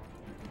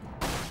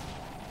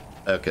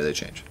 Okay, they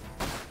change.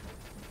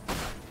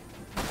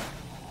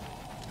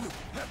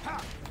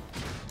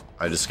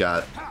 I just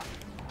got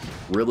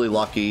really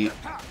lucky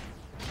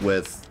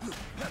with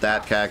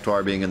that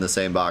cactuar being in the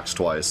same box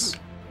twice.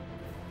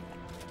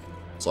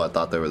 So I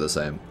thought they were the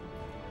same.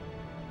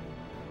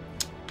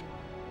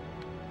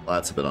 Well,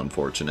 that's a bit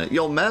unfortunate.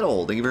 Yo,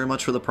 Metal, thank you very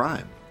much for the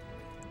Prime.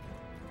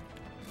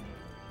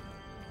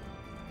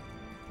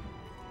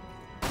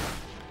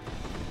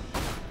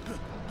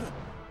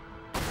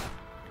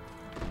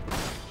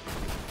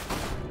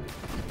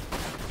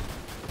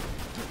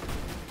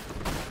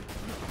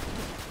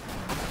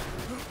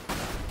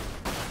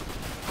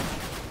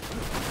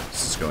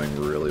 This is going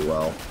really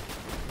well.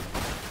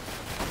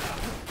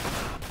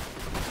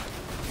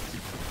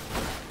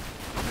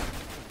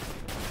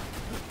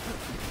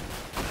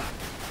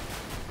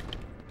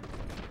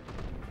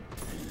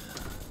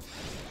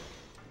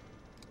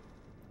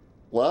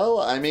 Well,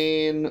 I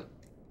mean,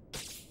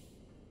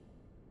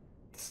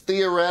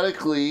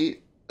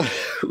 theoretically,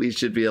 we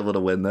should be able to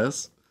win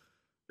this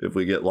if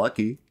we get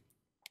lucky.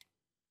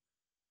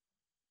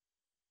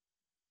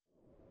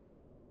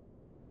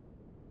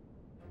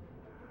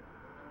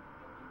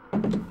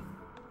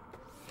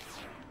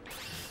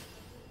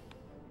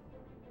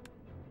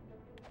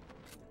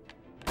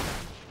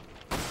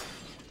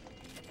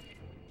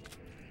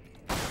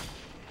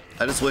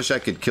 I just wish I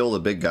could kill the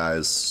big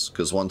guys,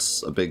 because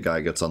once a big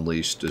guy gets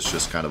unleashed, it's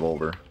just kind of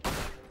over.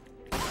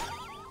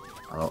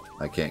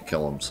 I can't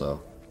kill him,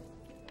 so.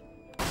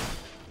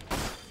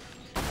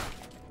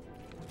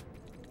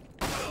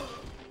 I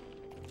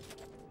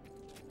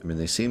mean,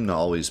 they seem to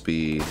always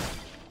be...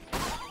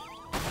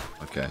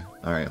 Okay,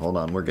 alright, hold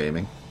on, we're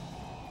gaming.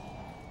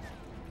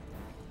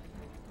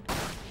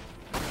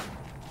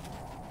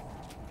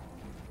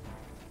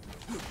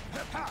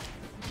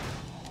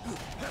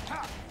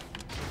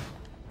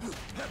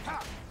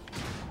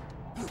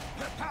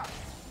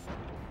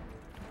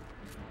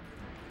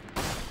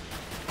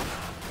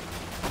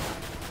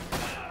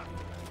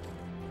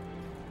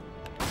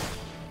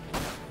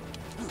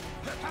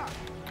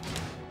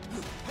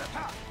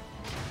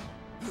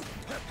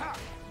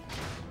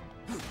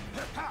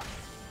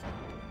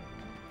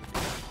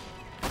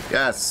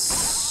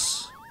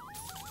 Yes!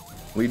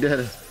 We did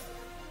it.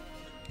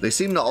 They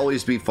seem to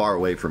always be far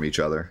away from each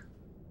other.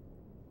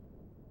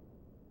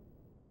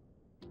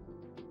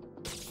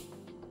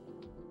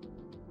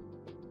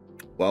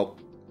 Well,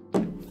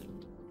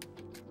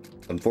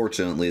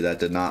 unfortunately, that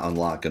did not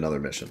unlock another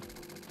mission.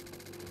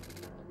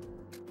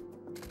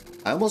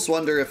 I almost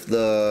wonder if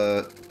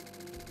the,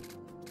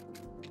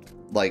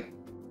 like,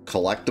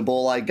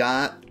 collectible I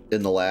got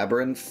in the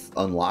labyrinth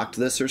unlocked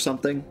this or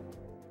something.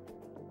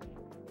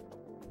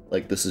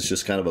 Like, this is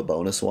just kind of a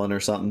bonus one or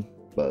something,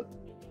 but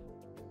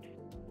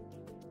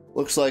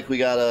looks like we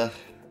gotta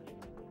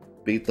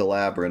beat the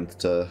labyrinth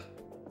to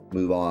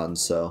move on,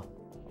 so.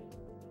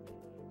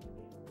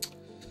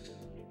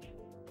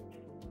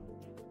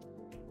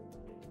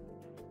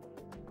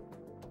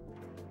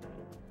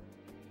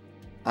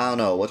 I don't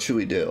know, what should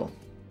we do?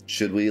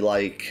 Should we,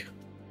 like...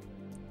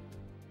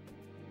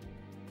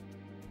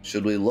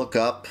 Should we look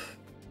up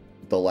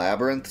the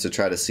labyrinth to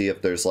try to see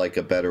if there's like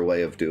a better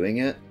way of doing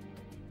it?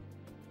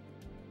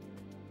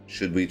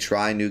 Should we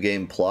try New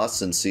Game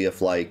Plus and see if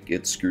like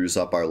it screws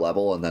up our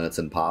level and then it's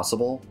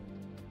impossible?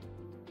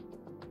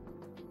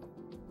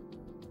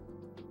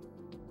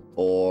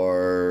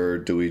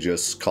 Or do we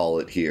just call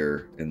it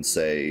here and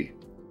say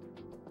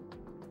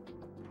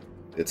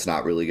it's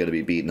not really going to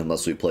be beaten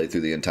unless we play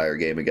through the entire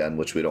game again,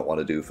 which we don't want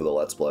to do for the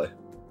Let's Play?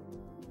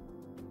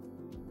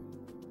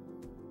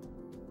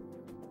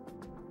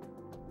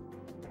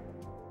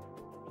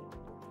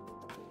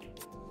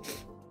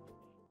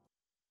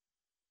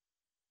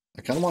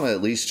 I kind of want to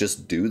at least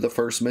just do the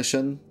first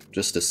mission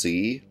just to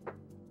see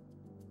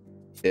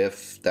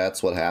if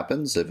that's what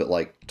happens, if it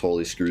like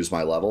totally screws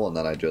my level and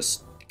then I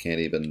just can't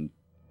even...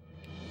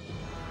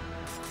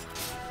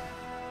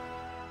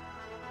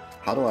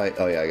 How do I...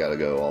 Oh yeah, I gotta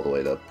go all the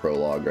way to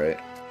prologue, right?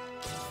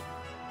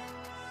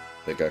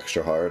 Big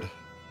extra hard.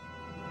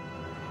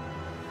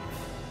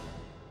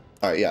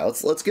 Alright, yeah,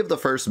 let's give the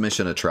first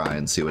mission a try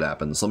and see what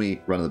happens. Let me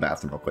run to the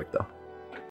bathroom real quick though.